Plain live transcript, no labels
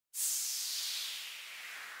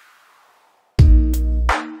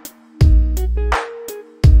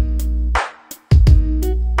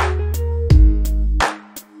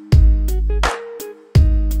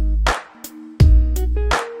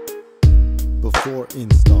before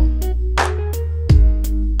install.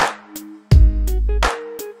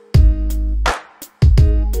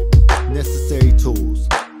 Necessary tools.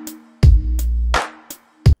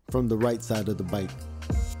 From the right side of the bike,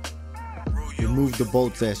 remove the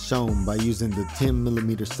bolts as shown by using the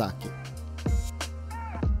 10mm socket.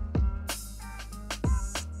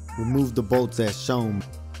 Remove the bolts as shown.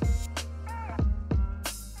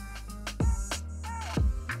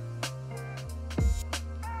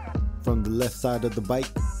 From the left side of the bike,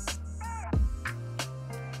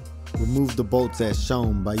 remove the bolts as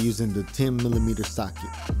shown by using the 10mm socket.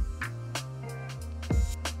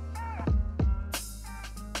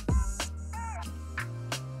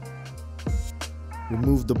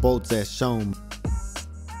 Remove the bolts as shown.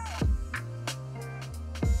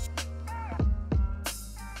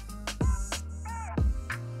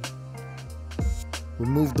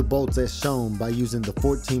 Remove the bolts as shown by using the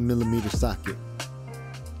 14mm socket.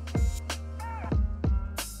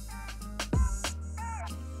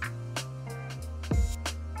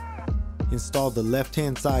 Install the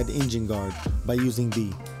left-hand side engine guard by using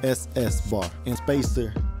the SS bar and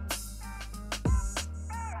spacer.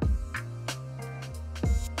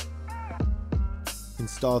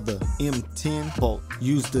 Install the M10 bolt.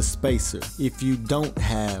 Use the spacer. If you don't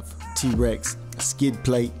have T-Rex skid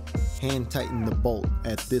plate, hand tighten the bolt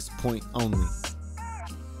at this point only.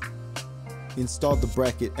 Install the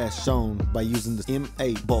bracket as shown by using the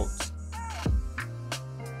M8 bolts.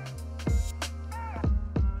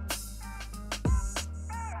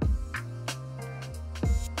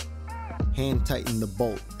 Hand tighten the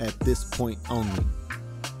bolt at this point only.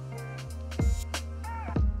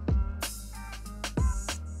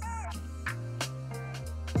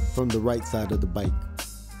 From the right side of the bike,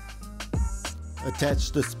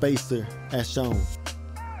 attach the spacer as shown.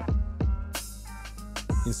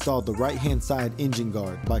 Install the right hand side engine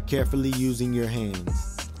guard by carefully using your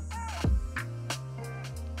hands.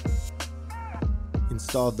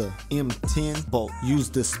 Install the M10 bolt. Use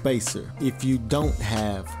the spacer. If you don't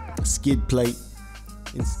have a skid plate,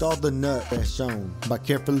 install the nut as shown by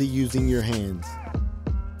carefully using your hands.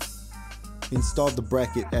 Install the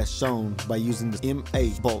bracket as shown by using the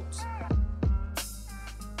M8 bolts.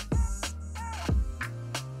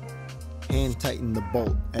 Hand tighten the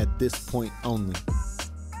bolt at this point only.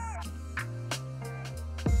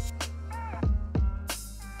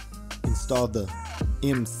 Install the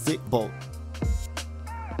M6 bolt.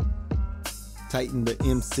 Tighten the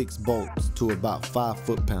M6 bolts to about 5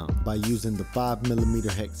 foot-pounds by using the 5mm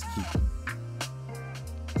hex key.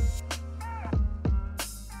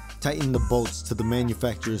 Tighten the bolts to the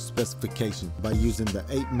manufacturer's specification by using the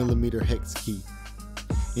 8mm hex key.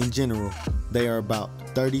 In general, they are about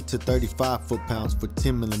 30 to 35 foot-pounds for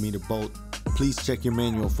 10mm bolt. Please check your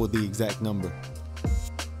manual for the exact number.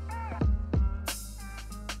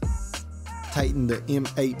 Tighten the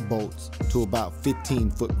M8 bolts to about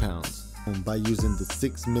 15 foot-pounds by using the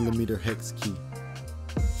 6mm hex key.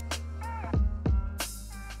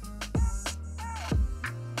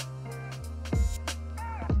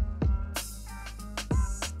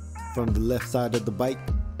 From the left side of the bike,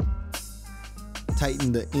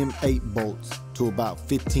 tighten the M8 bolts to about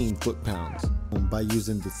 15 foot-pounds by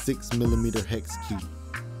using the 6mm hex key.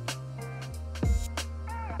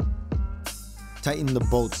 Tighten the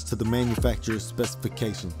bolts to the manufacturer's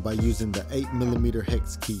specification by using the 8mm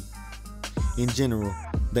hex key. In general,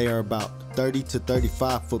 they are about 30 to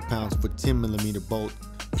 35 foot-pounds for 10mm bolt.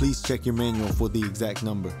 Please check your manual for the exact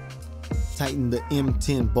number. Tighten the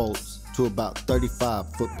M10 bolts to about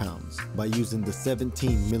 35 foot-pounds by using the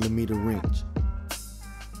 17mm wrench.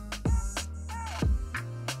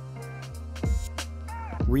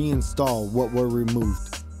 Reinstall what were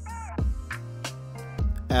removed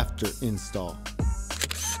after install.